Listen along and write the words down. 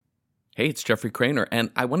Hey, it's Jeffrey Craner,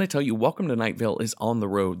 and I want to tell you, Welcome to Night Vale is on the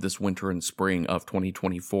road this winter and spring of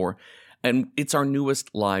 2024, and it's our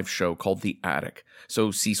newest live show called The Attic.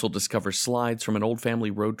 So Cecil discovers slides from an old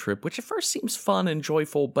family road trip, which at first seems fun and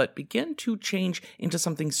joyful, but begin to change into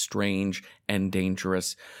something strange and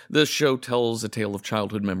dangerous. The show tells a tale of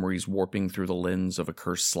childhood memories warping through the lens of a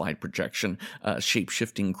cursed slide projection, a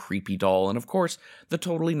shape-shifting creepy doll, and of course, the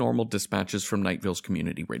totally normal dispatches from Night Vale's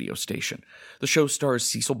community radio station. The show stars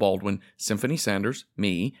Cecil Baldwin, Symphony Sanders,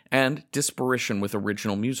 me, and Disparition with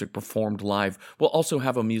original music performed live. We'll also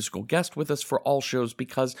have a musical guest with us for all shows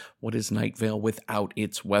because what is Night Vale without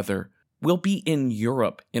its weather? We'll be in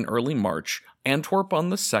Europe in early March, Antwerp on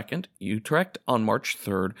the 2nd, Utrecht on March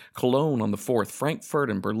 3rd, Cologne on the 4th,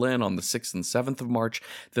 Frankfurt and Berlin on the 6th and 7th of March,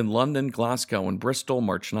 then London, Glasgow, and Bristol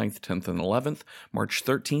March 9th, 10th, and 11th, March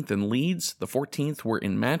 13th in Leeds, the 14th we're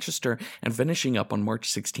in Manchester, and finishing up on March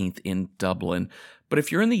 16th in Dublin. But if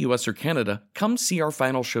you're in the US or Canada, come see our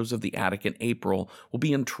final shows of The Attic in April. We'll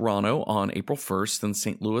be in Toronto on April 1st, then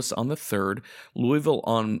St. Louis on the 3rd, Louisville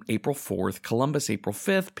on April 4th, Columbus April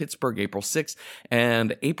 5th, Pittsburgh April 6th,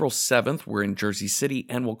 and April 7th we're in Jersey City,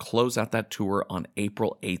 and we'll close out that tour on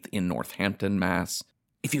April 8th in Northampton, Mass.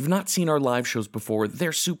 If you've not seen our live shows before,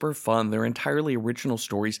 they're super fun. They're entirely original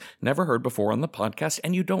stories never heard before on the podcast,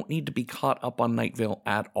 and you don't need to be caught up on Night Vale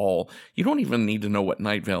at all. You don't even need to know what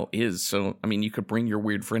Night Vale is. So, you could bring your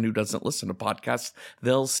weird friend who doesn't listen to podcasts.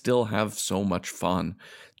 They'll still have so much fun.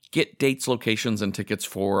 Get dates, locations, and tickets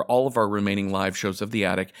for all of our remaining live shows of The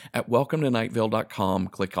Attic at welcometonightvale.com.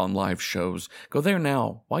 Click on live shows. Go there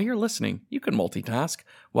now. While you're listening, you can multitask.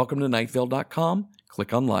 Welcometonightvale.com.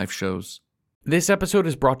 Click on live shows. This episode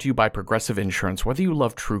is brought to you by Progressive Insurance. Whether you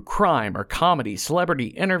love true crime or comedy, celebrity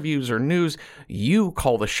interviews or news, you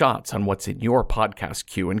call the shots on what's in your podcast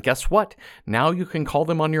queue. And guess what? Now you can call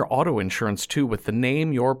them on your auto insurance too with the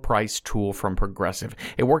Name Your Price tool from Progressive.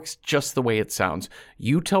 It works just the way it sounds.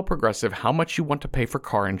 You tell Progressive how much you want to pay for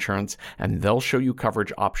car insurance, and they'll show you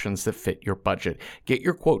coverage options that fit your budget. Get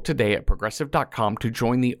your quote today at Progressive.com to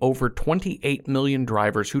join the over 28 million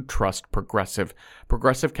drivers who trust Progressive.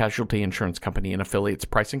 Progressive Casualty Insurance Company and affiliates.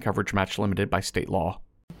 Price and coverage match limited by state law.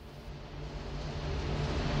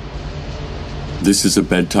 This is a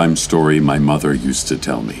bedtime story my mother used to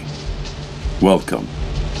tell me. Welcome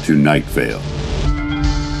to Night Vale.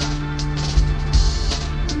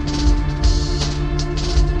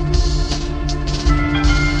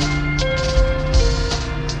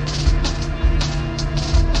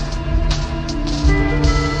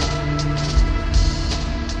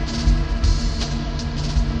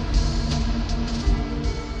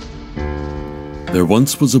 There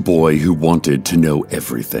once was a boy who wanted to know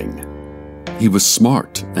everything. He was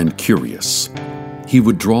smart and curious. He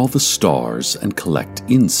would draw the stars and collect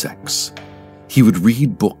insects. He would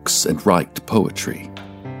read books and write poetry.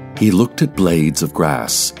 He looked at blades of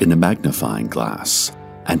grass in a magnifying glass,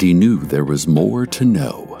 and he knew there was more to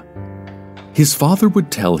know. His father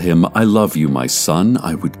would tell him, "I love you, my son.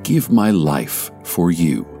 I would give my life for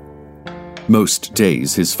you." Most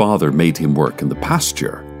days his father made him work in the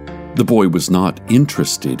pasture. The boy was not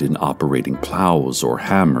interested in operating plows or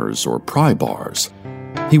hammers or pry bars.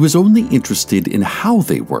 He was only interested in how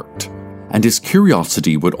they worked, and his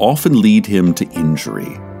curiosity would often lead him to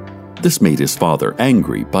injury. This made his father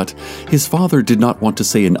angry, but his father did not want to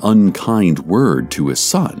say an unkind word to his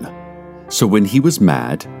son. So when he was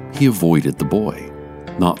mad, he avoided the boy,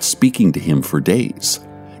 not speaking to him for days,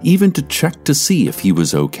 even to check to see if he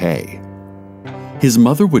was okay. His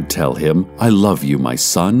mother would tell him, "I love you, my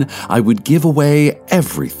son. I would give away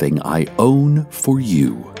everything I own for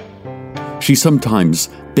you." She sometimes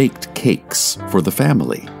baked cakes for the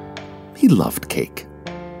family. He loved cake.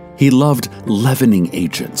 He loved leavening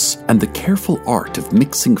agents and the careful art of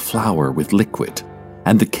mixing flour with liquid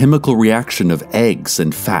and the chemical reaction of eggs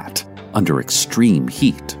and fat under extreme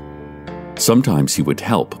heat. Sometimes he would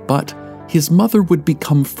help, but his mother would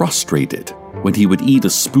become frustrated when he would eat a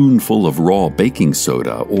spoonful of raw baking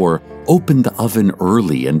soda or open the oven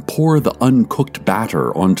early and pour the uncooked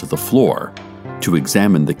batter onto the floor to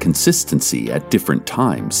examine the consistency at different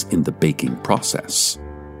times in the baking process.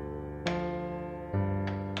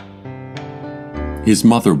 His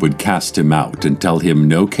mother would cast him out and tell him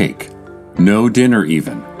no cake, no dinner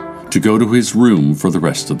even, to go to his room for the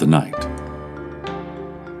rest of the night.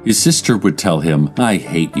 His sister would tell him, "I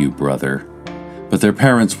hate you, brother." But their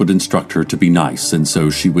parents would instruct her to be nice, and so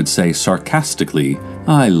she would say sarcastically,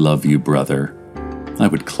 "I love you, brother. I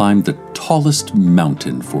would climb the tallest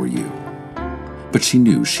mountain for you." But she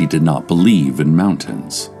knew she did not believe in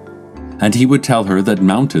mountains. And he would tell her that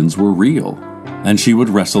mountains were real, and she would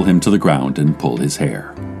wrestle him to the ground and pull his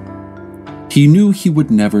hair. He knew he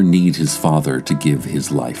would never need his father to give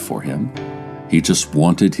his life for him. He just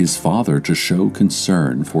wanted his father to show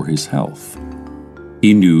concern for his health.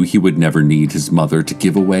 He knew he would never need his mother to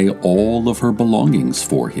give away all of her belongings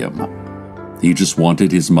for him. He just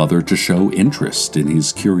wanted his mother to show interest in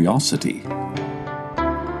his curiosity.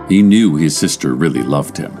 He knew his sister really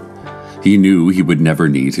loved him. He knew he would never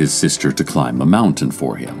need his sister to climb a mountain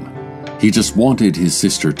for him. He just wanted his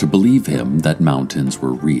sister to believe him that mountains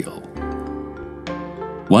were real.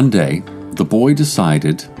 One day, the boy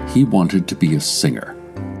decided he wanted to be a singer,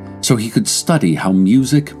 so he could study how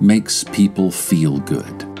music makes people feel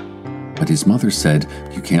good. But his mother said,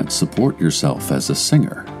 "You can't support yourself as a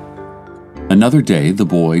singer." Another day, the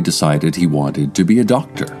boy decided he wanted to be a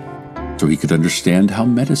doctor, so he could understand how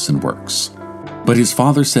medicine works. But his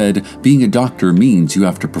father said being a doctor means you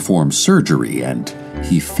have to perform surgery, and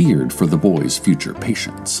he feared for the boy's future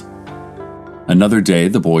patients. Another day,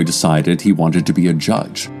 the boy decided he wanted to be a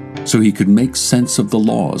judge, so he could make sense of the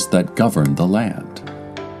laws that govern the land.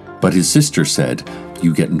 But his sister said,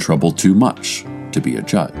 "You get in trouble too much to be a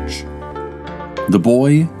judge." The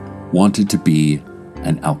boy wanted to be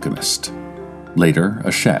an alchemist, later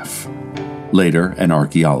a chef, later an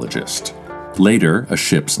archaeologist, later a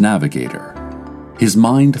ship's navigator. His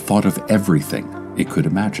mind thought of everything it could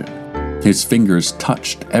imagine. His fingers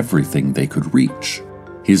touched everything they could reach.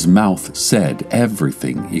 His mouth said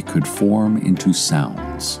everything it could form into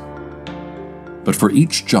sounds. But for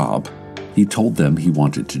each job he told them he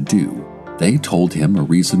wanted to do, they told him a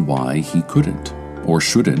reason why he couldn't or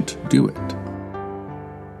shouldn't do it.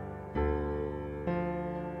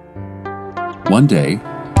 One day,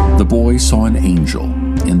 the boy saw an angel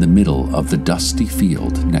in the middle of the dusty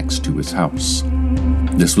field next to his house.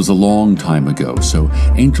 This was a long time ago, so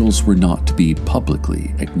angels were not to be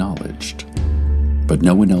publicly acknowledged. But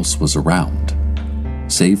no one else was around,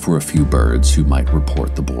 save for a few birds who might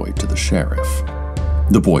report the boy to the sheriff.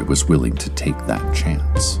 The boy was willing to take that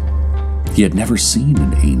chance. He had never seen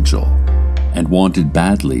an angel and wanted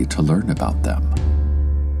badly to learn about them.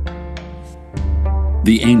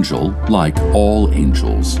 The angel, like all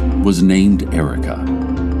angels, was named Erica.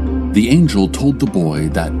 The angel told the boy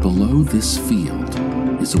that below this field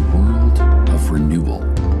is a world of renewal,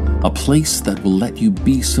 a place that will let you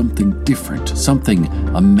be something different, something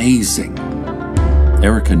amazing.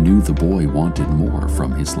 Erica knew the boy wanted more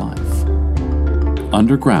from his life.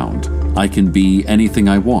 "Underground, I can be anything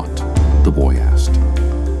I want," the boy asked.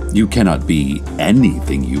 "You cannot be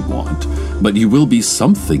anything you want, but you will be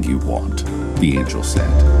something you want," the angel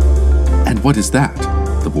said. "And what is that?"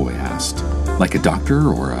 the boy asked. "Like a doctor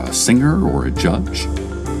or a singer or a judge?"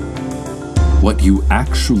 "What you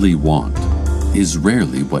actually want is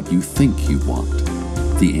rarely what you think you want,"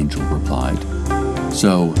 the angel replied.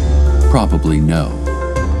 "So, probably no."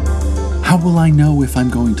 "How will I know if I'm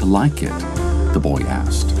going to like it?" the boy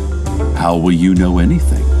asked. "How will you know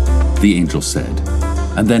anything?" the angel said,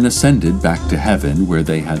 and then ascended back to heaven where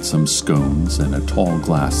they had some scones and a tall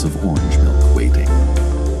glass of orange milk waiting.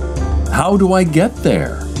 "How do I get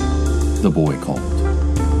there?" the boy called.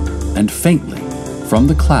 And faintly, from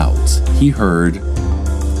the clouds, he heard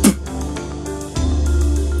 "Pfft."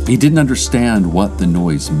 He didn't understand what the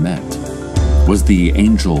noise meant. Was the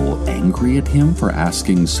angel angry at him for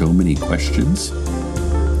asking so many questions?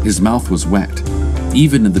 His mouth was wet,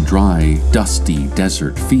 even in the dry, dusty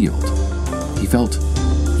desert field. He felt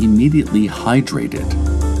immediately hydrated.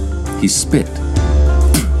 He spit.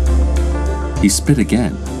 He spit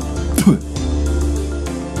again.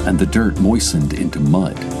 And the dirt moistened into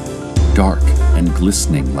mud, dark and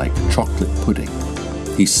glistening like chocolate pudding.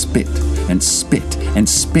 He spit and spit and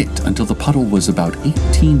spit until the puddle was about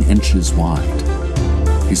 18 inches wide.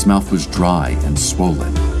 His mouth was dry and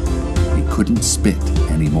swollen. He couldn't spit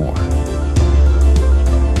anymore.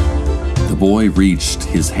 The boy reached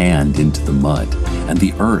his hand into the mud, and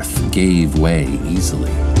the earth gave way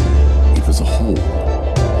easily. It was a hole.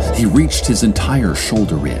 He reached his entire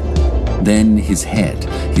shoulder in, then his head,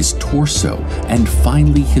 his torso, and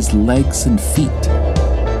finally his legs and feet.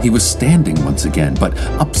 He was standing once again, but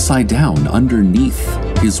upside down underneath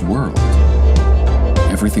his world.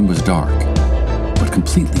 Everything was dark, but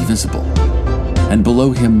completely visible, and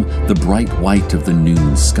below him the bright white of the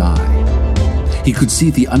noon sky. He could see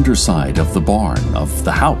the underside of the barn, of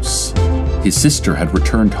the house. His sister had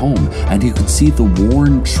returned home, and he could see the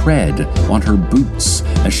worn tread on her boots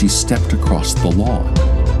as she stepped across the lawn.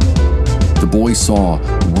 The boy saw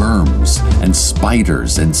worms and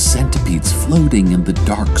spiders and centipedes floating in the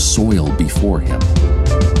dark soil before him.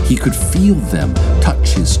 He could feel them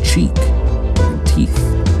touch his cheek and teeth,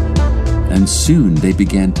 and soon they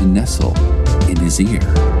began to nestle in his ear.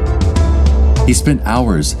 He spent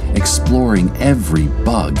hours exploring every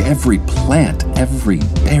bug, every plant, every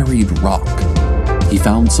buried rock. He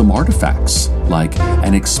found some artifacts, like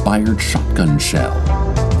an expired shotgun shell,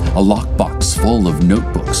 a lockbox full of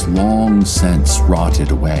notebooks long since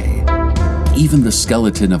rotted away, even the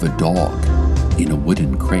skeleton of a dog in a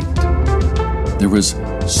wooden crate. There was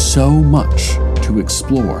so much to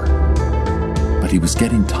explore, but he was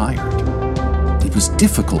getting tired. It was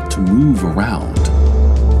difficult to move around.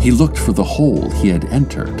 He looked for the hole he had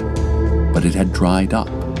entered, but it had dried up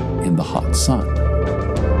in the hot sun.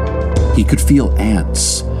 He could feel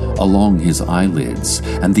ants along his eyelids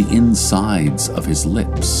and the insides of his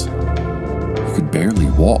lips. He could barely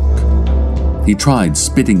walk. He tried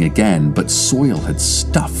spitting again, but soil had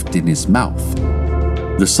stuffed in his mouth.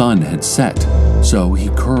 The sun had set, so he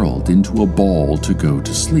curled into a ball to go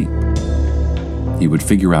to sleep. He would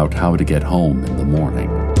figure out how to get home in the morning.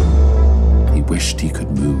 He wished he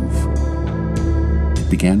could move. It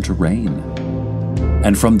began to rain,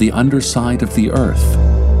 and from the underside of the earth,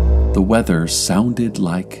 the weather sounded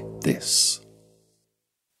like this.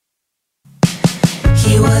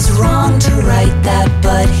 He was wrong to write that,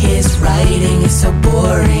 but his writing is so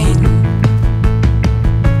boring.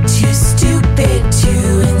 Too stupid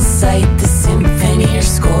to incite the symphony you're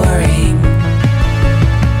scoring.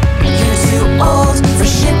 You're too old for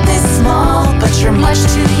shit this small, but you're much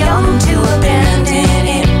too young to abandon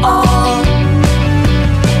it all.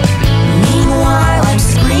 Meanwhile, I'm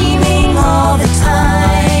screaming all the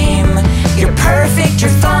time. You're perfect,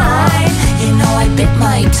 you're fine. You know I bit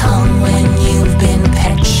my tongue when you've been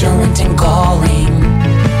petulant and galling.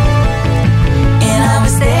 And I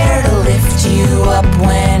was there to lift you up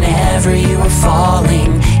whenever you were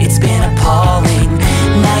falling. It's been appalling.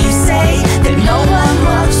 Now you say that no one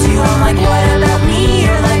loves you. I'm like, what about me?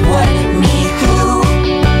 You're like, what? Me who?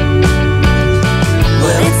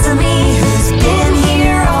 Well, it's me who's been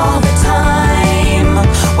here all the time.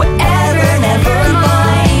 Whatever, never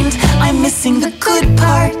mind. I'm missing the good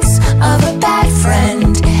parts of a bad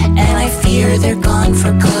friend, and I fear they're gone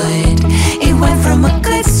for good. It went from a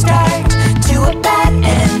good start to a bad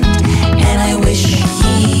end, and I wish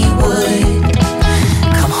he would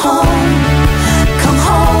come home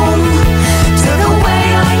to the way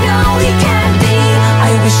I know he can be.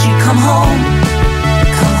 I wish he'd come home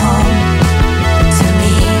to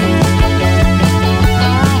me.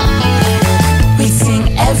 We'd sing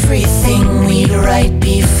everything we'd write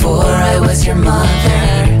before I was your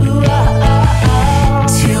mother.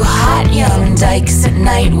 Two hot young dykes at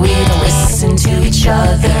night, we'd listen to each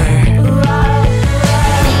other.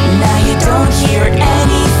 Now you don't hear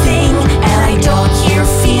anything, and I don't hear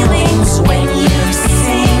feelings when you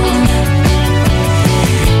sing.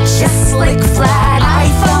 Just like flat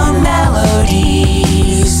iPhone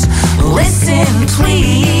melodies. Listen,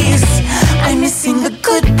 please. I'm missing the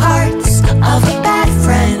good parts of a bad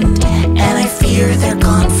friend, and I fear they're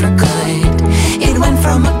gone for good. It went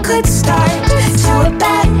from a good start to a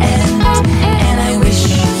bad end, and I wish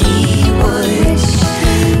he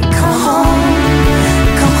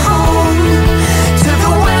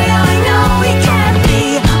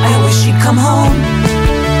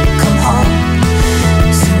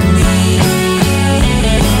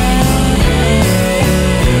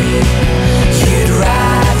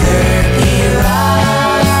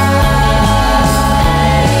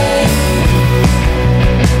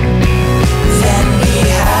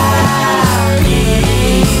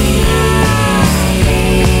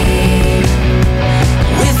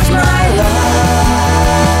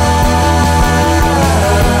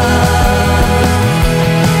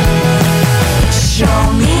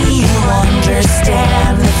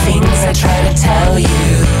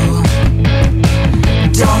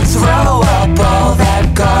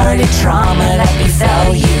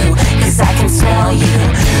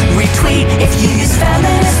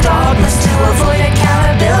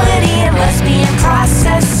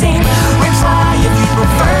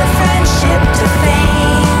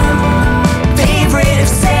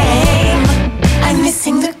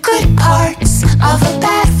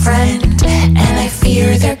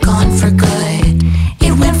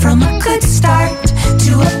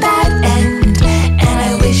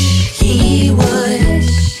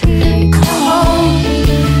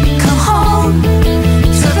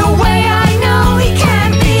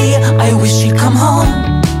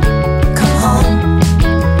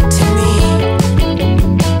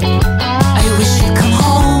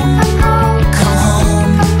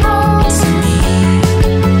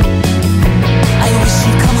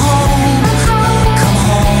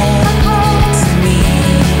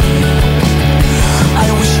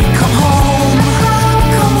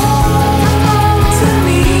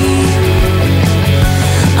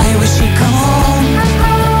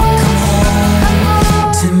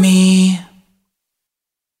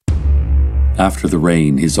After the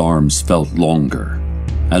rain, his arms felt longer,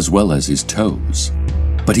 as well as his toes,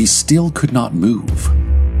 but he still could not move.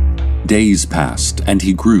 Days passed, and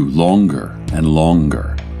he grew longer and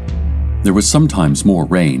longer. There was sometimes more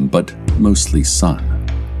rain, but mostly sun.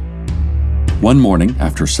 One morning,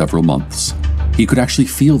 after several months, he could actually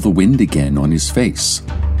feel the wind again on his face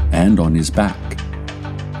and on his back.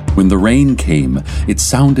 When the rain came, it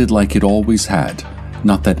sounded like it always had,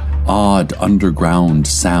 not that odd underground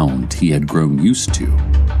sound he had grown used to.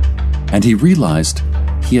 And he realized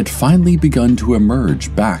he had finally begun to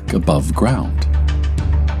emerge back above ground.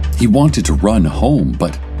 He wanted to run home,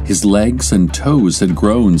 but his legs and toes had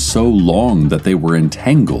grown so long that they were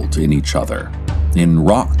entangled in each other, in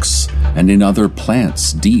rocks and in other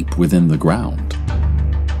plants deep within the ground.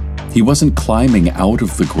 He wasn't climbing out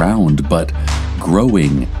of the ground, but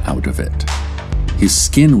growing out of it. His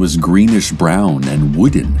skin was greenish-brown and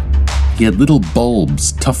wooden. He had little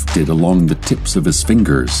bulbs tufted along the tips of his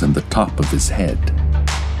fingers and the top of his head.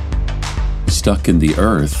 Stuck in the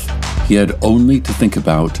earth, he had only to think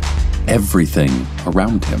about everything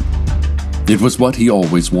around him. It was what he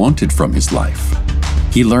always wanted from his life.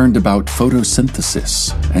 He learned about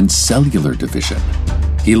photosynthesis and cellular division.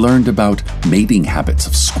 He learned about mating habits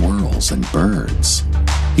of squirrels and birds.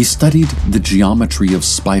 He studied the geometry of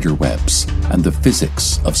spider webs and the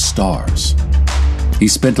physics of stars. He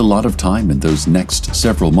spent a lot of time in those next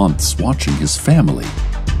several months watching his family,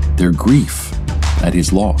 their grief at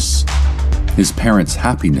his loss, his parents'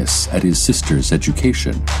 happiness at his sister's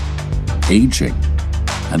education, aging,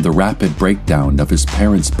 and the rapid breakdown of his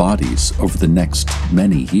parents' bodies over the next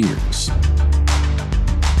many years.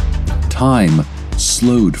 Time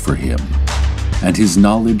slowed for him, and his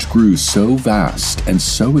knowledge grew so vast and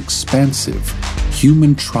so expansive,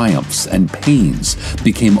 human triumphs and pains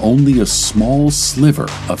became only a small sliver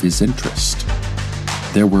of his interest.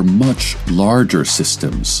 There were much larger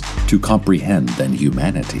systems to comprehend than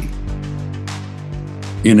humanity.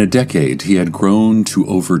 In a decade, he had grown to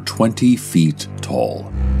over 20 feet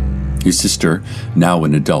tall. His sister, now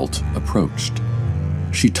an adult, approached.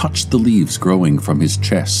 She touched the leaves growing from his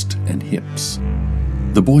chest and hips.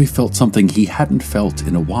 The boy felt something he hadn't felt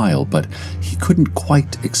in a while, but he couldn't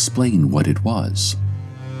quite explain what it was.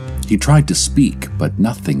 He tried to speak, but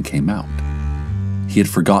nothing came out. He had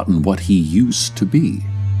forgotten what he used to be.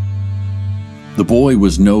 The boy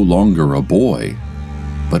was no longer a boy,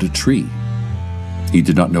 but a tree. He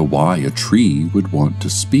did not know why a tree would want to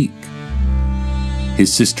speak.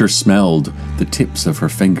 His sister smelled the tips of her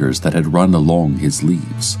fingers that had run along his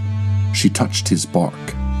leaves. She touched his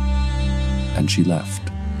bark, and she left.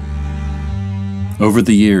 Over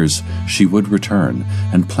the years, she would return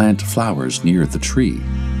and plant flowers near the tree.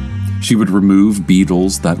 She would remove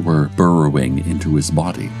beetles that were burrowing into his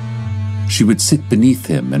body. She would sit beneath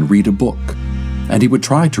him and read a book, and he would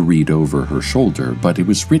try to read over her shoulder, but it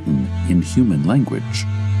was written in human language.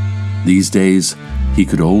 These days, he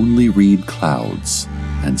could only read clouds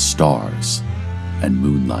and stars and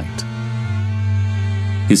moonlight.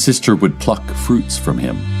 His sister would pluck fruits from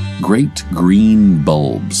him, great green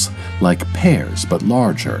bulbs, like pears but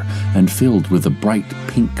larger and filled with a bright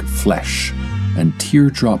pink flesh and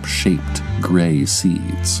teardrop-shaped gray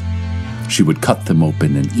seeds. She would cut them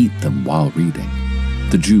open and eat them while reading,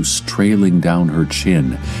 the juice trailing down her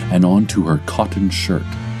chin and onto her cotton shirt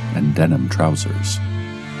and denim trousers.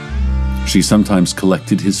 She sometimes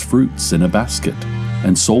collected his fruits in a basket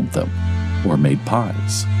and sold them or made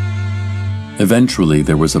pies. Eventually,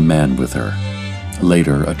 there was a man with her,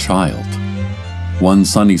 later a child. One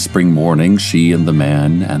sunny spring morning, she and the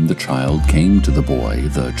man and the child came to the boy,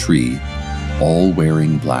 the tree, all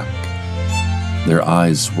wearing black. Their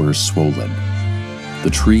eyes were swollen.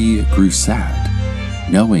 The tree grew sad,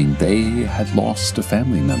 knowing they had lost a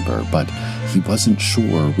family member, but he wasn't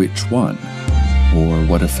sure which one, or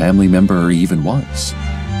what a family member even was,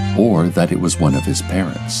 or that it was one of his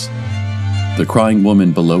parents. The crying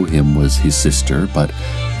woman below him was his sister, but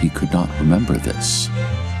he could not remember this.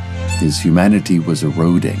 His humanity was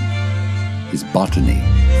eroding, his botany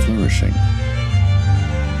flourishing.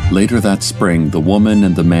 Later that spring, the woman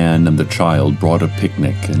and the man and the child brought a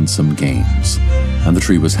picnic and some games, and the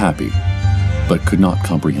tree was happy, but could not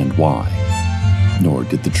comprehend why, nor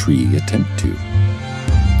did the tree attempt to.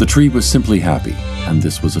 The tree was simply happy, and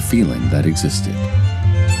this was a feeling that existed.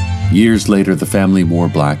 Years later, the family wore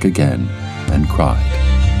black again and cried,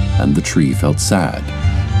 and the tree felt sad,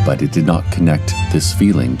 but it did not connect this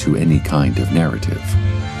feeling to any kind of narrative.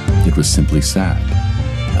 It was simply sad,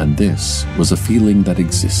 and this was a feeling that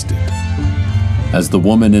existed. As the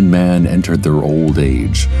woman and man entered their old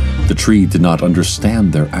age, the tree did not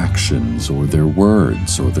understand their actions or their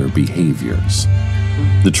words or their behaviors.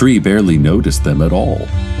 The tree barely noticed them at all,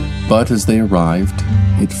 but as they arrived,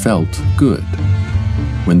 it felt good.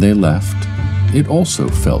 When they left, it also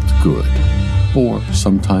felt good, or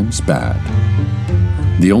sometimes bad.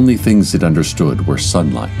 The only things it understood were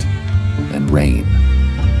sunlight and rain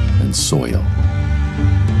and soil.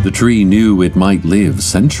 The tree knew it might live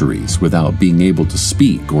centuries without being able to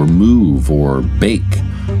speak or move or bake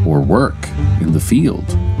or work in the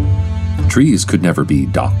field. Trees could never be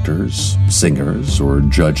doctors, singers, or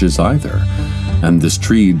judges either, and this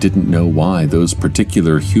tree didn't know why those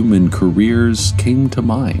particular human careers came to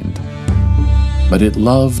mind. But it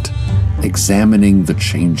loved examining the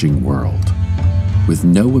changing world, with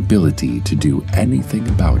no ability to do anything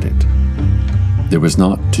about it. There was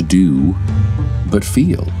not to do, but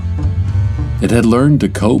feel. It had learned to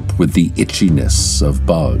cope with the itchiness of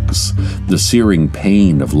bugs, the searing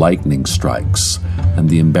pain of lightning strikes, and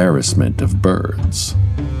the embarrassment of birds.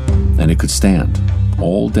 And it could stand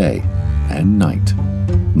all day and night,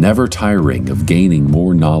 never tiring of gaining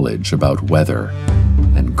more knowledge about weather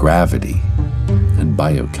and gravity and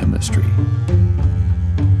biochemistry.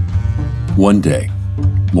 One day,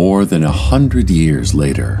 more than 100 years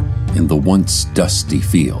later, in the once dusty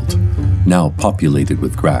field, now populated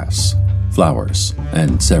with grass, flowers,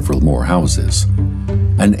 and several more houses,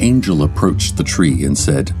 an angel approached the tree and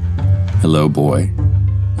said, "Hello, boy.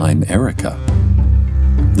 I'm Erica."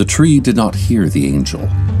 The tree did not hear the angel.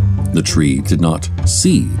 The tree did not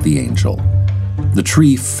see the angel. The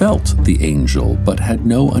tree felt the angel, but had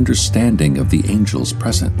no understanding of the angel's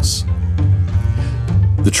presence.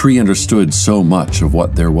 The tree understood so much of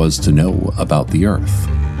what there was to know about the earth.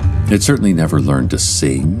 It certainly never learned to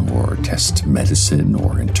sing or test medicine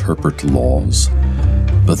or interpret laws,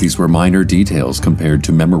 but these were minor details compared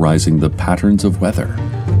to memorizing the patterns of weather,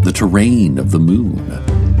 the terrain of the moon,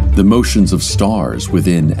 the motions of stars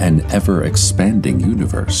within an ever-expanding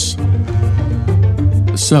universe.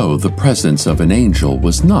 So the presence of an angel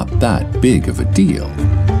was not that big of a deal.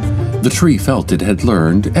 The tree felt it had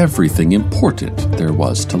learned everything important there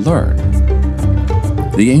was to learn.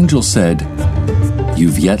 The angel said,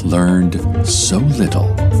 "You've yet learned so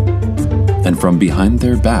little." And from behind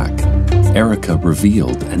their back, Erica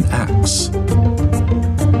revealed an axe.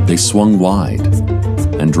 They swung wide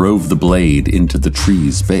and drove the blade into the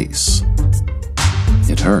tree's base.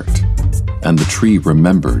 It hurt, and the tree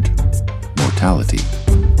remembered mortality.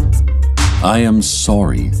 "I am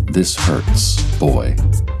sorry this hurts, boy,"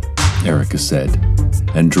 Erica said,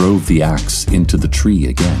 and drove the axe into the tree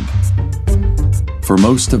again. For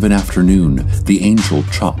most of an afternoon, the angel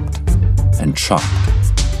chopped and chopped,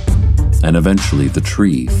 and eventually the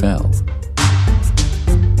tree fell.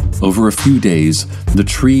 Over a few days, the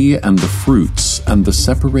tree and the fruits and the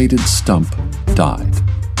separated stump died,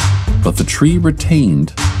 but the tree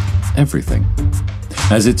retained everything.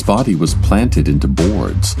 As its body was planted into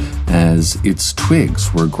boards, as its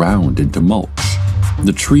twigs were ground into mulch,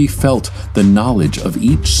 the tree felt the knowledge of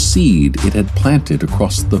each seed it had planted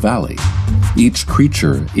across the valley, each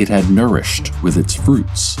creature it had nourished with its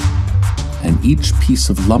fruits, and each piece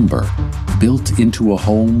of lumber built into a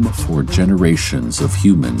home for generations of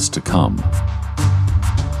humans to come.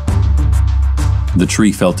 The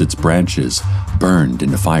tree felt its branches burned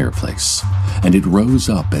in a fireplace, and it rose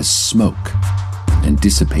up as smoke and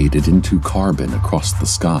dissipated into carbon across the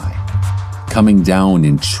sky, coming down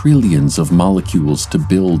in trillions of molecules to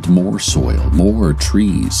build more soil, more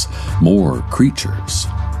trees, more creatures.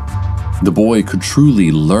 The boy could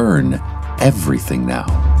truly learn everything now,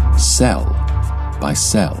 cell by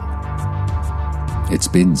cell. It's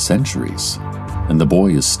been centuries, and the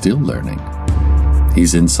boy is still learning.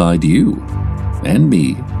 He's inside you and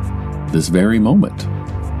me this very moment,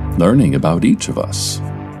 learning about each of us.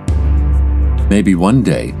 Maybe one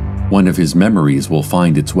day, one of his memories will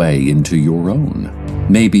find its way into your own.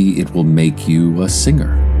 Maybe it will make you a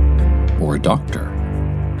singer, or a doctor,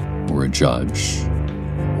 or a judge,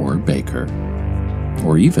 or a baker,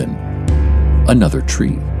 or even another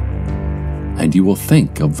tree. And you will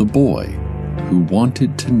think of the boy who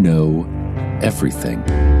wanted to know everything,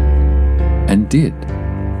 and did.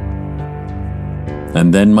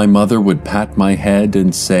 And then my mother would pat my head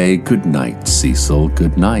and say, "Good night, Cecil,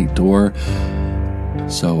 good night," or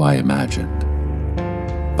so I imagined.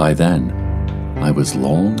 By then, I was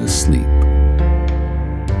long asleep.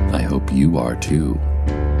 I hope you are too.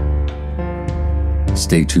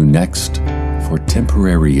 Stay tuned next for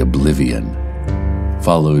temporary oblivion,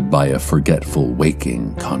 followed by a forgetful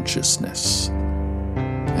waking consciousness.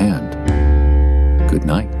 And good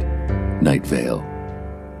night. Night Vale.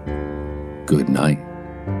 Good night.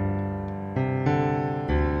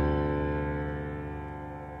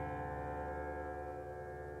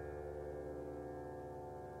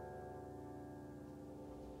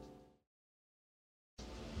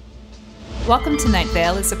 Welcome to Night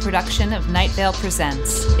Vale is a production of Night Vale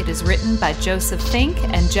Presents. It is written by Joseph Fink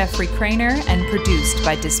and Jeffrey Craner and produced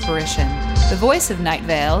by Disparition. The voice of Night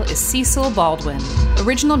Vale is Cecil Baldwin.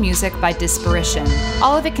 Original music by Disparition.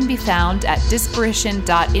 All of it can be found at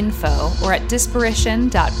disparition.info or at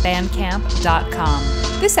disparition.bandcamp.com.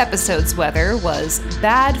 This episode's weather was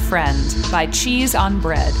Bad Friend by Cheese on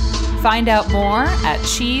Bread. Find out more at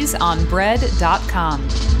cheeseonbread.com.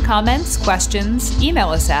 Comments, questions, email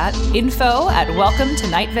us at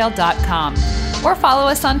info@welcometonightvale.com or follow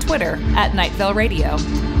us on Twitter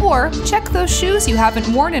 @NightValeRadio. Or check those shoes you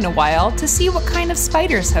haven't worn in a while to see what kind of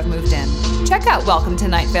spiders have moved in. Check out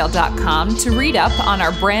welcometonightvale.com to read up on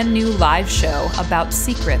our brand new live show about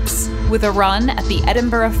secrets, with a run at the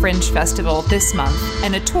Edinburgh Fringe Festival this month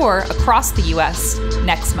and a tour across the US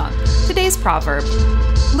next month. Today's proverb: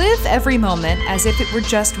 live every moment as if it were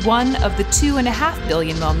just one of the 2.5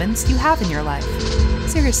 billion moments you have in your life.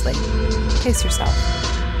 Seriously, pace yourself.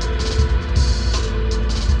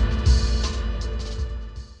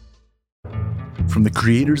 From the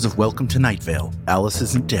creators of Welcome to Night Vale, Alice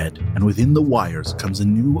Isn't Dead, and Within the Wires comes a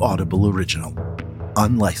new Audible original,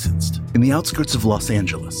 Unlicensed. In the outskirts of Los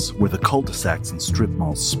Angeles, where the cul-de-sacs and strip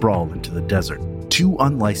malls sprawl into the desert, two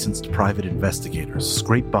unlicensed private investigators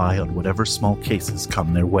scrape by on whatever small cases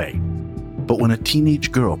come their way. But when a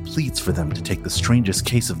teenage girl pleads for them to take the strangest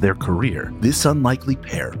case of their career, this unlikely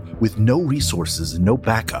pair, with no resources and no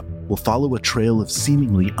backup, will follow a trail of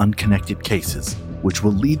seemingly unconnected cases, which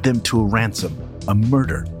will lead them to a ransom, a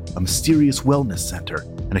murder, a mysterious wellness center,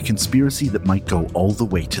 and a conspiracy that might go all the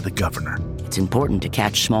way to the governor. It's important to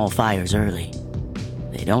catch small fires early.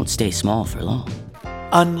 They don't stay small for long.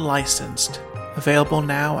 Unlicensed. Available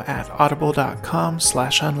now at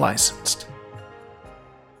audible.com/unlicensed.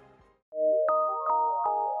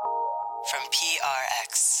 From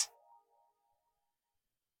PRX.